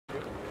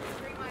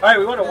All right,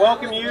 we want to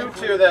welcome you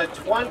to the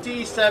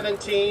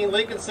 2017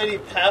 Lincoln City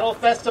Paddle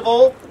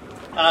Festival.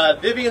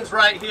 Vivian's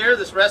right here.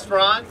 This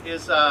restaurant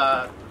is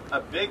a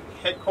big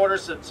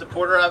headquarters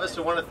supporter of us.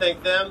 We want to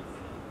thank them.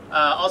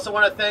 Also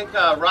want to thank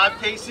Rob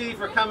Casey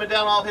for coming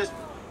down all his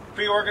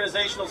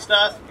pre-organizational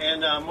stuff.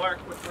 And Mark,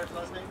 what's Mark's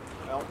last name?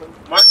 Alvin.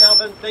 Mark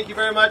Alvin, thank you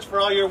very much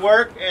for all your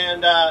work.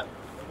 And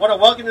want to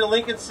welcome you to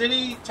Lincoln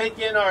City, take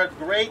in our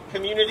great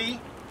community.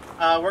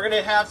 We're going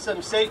to have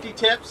some safety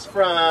tips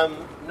from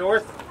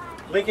North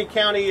Lincoln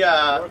County,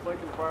 North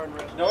Lincoln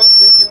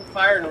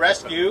Fire and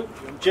Rescue,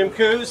 Jim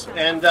Coos,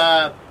 and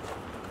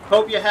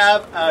hope you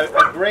have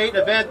a great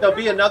event. There'll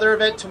be another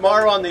event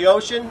tomorrow on the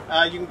ocean.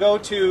 You can go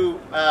to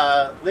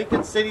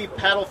Lincoln City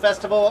Paddle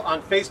Festival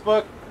on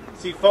Facebook,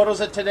 see photos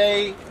of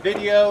today,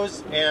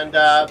 videos,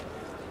 and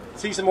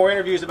see some more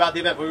interviews about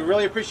the event. But we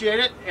really appreciate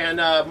it, and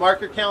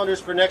mark your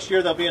calendars for next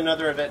year. There'll be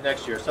another event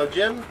next year. So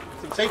Jim,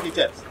 some safety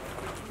tips.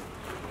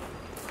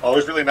 Well,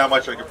 there's really not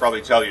much I could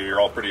probably tell you. You're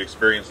all pretty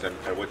experienced in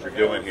what you're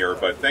doing here.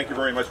 But thank you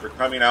very much for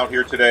coming out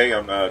here today.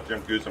 I'm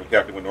Jim Coos. I'm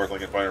captain with North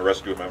Lincoln Fire and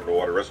Rescue. I'm a member of the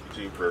Water Rescue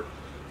Team for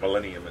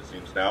millennium, it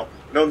seems now.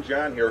 I've known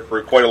John here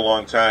for quite a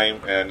long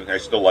time, and I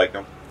still like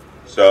him.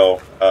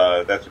 So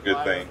that's a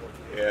good thing.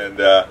 And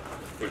the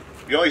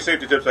only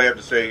safety tips I have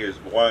to say is,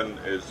 one,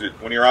 is that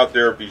when you're out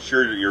there, be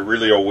sure that you're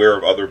really aware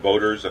of other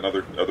boaters and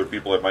other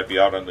people that might be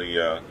out on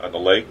the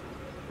lake.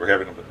 We're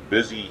having a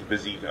busy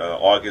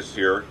August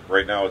here.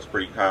 Right now it's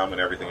pretty calm and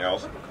everything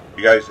else.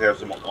 You guys have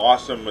some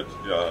awesome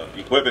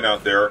equipment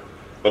out there,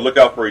 but look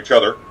out for each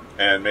other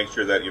and make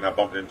sure that you're not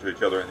bumping into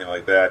each other or anything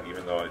like that,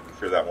 even though I'm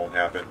sure that won't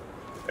happen.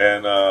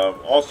 And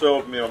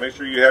also, make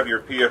sure you have your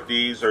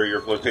PFDs or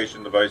your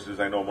flotation devices.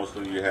 I know most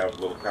of you have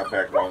little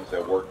compact ones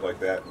that work like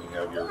that, and you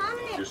have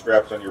your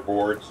straps on your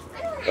boards.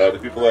 The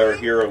people that are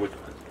here with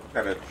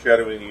kind of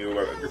shadowing you,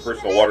 your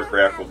personal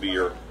watercraft will be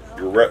your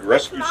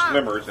rescue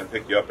swimmers and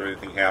pick you up if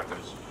anything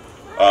happens.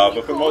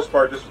 But for the most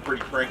part, this is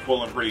pretty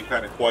tranquil and pretty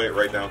kind of quiet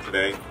right now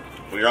today.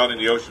 When you're out in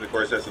the ocean, of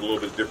course, that's a little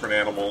bit different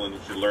animal, and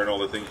you should learn all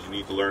the things you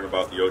need to learn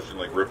about the ocean,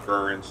 like rip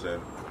currents and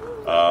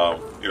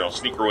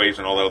sneaker waves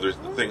and all the other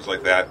things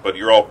like that. But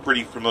you're all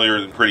pretty familiar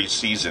and pretty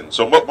seasoned.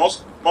 So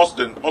most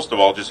of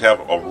all, just have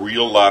a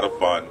real lot of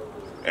fun,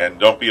 and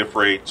don't be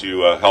afraid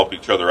to help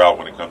each other out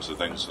when it comes to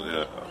things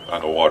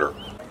on the water.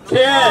 10,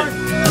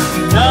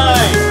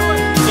 9,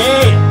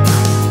 8.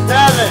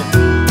 7,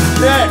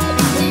 6,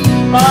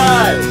 5,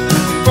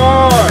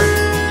 4,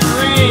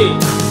 3,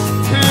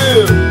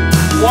 2,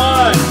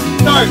 1,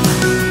 start!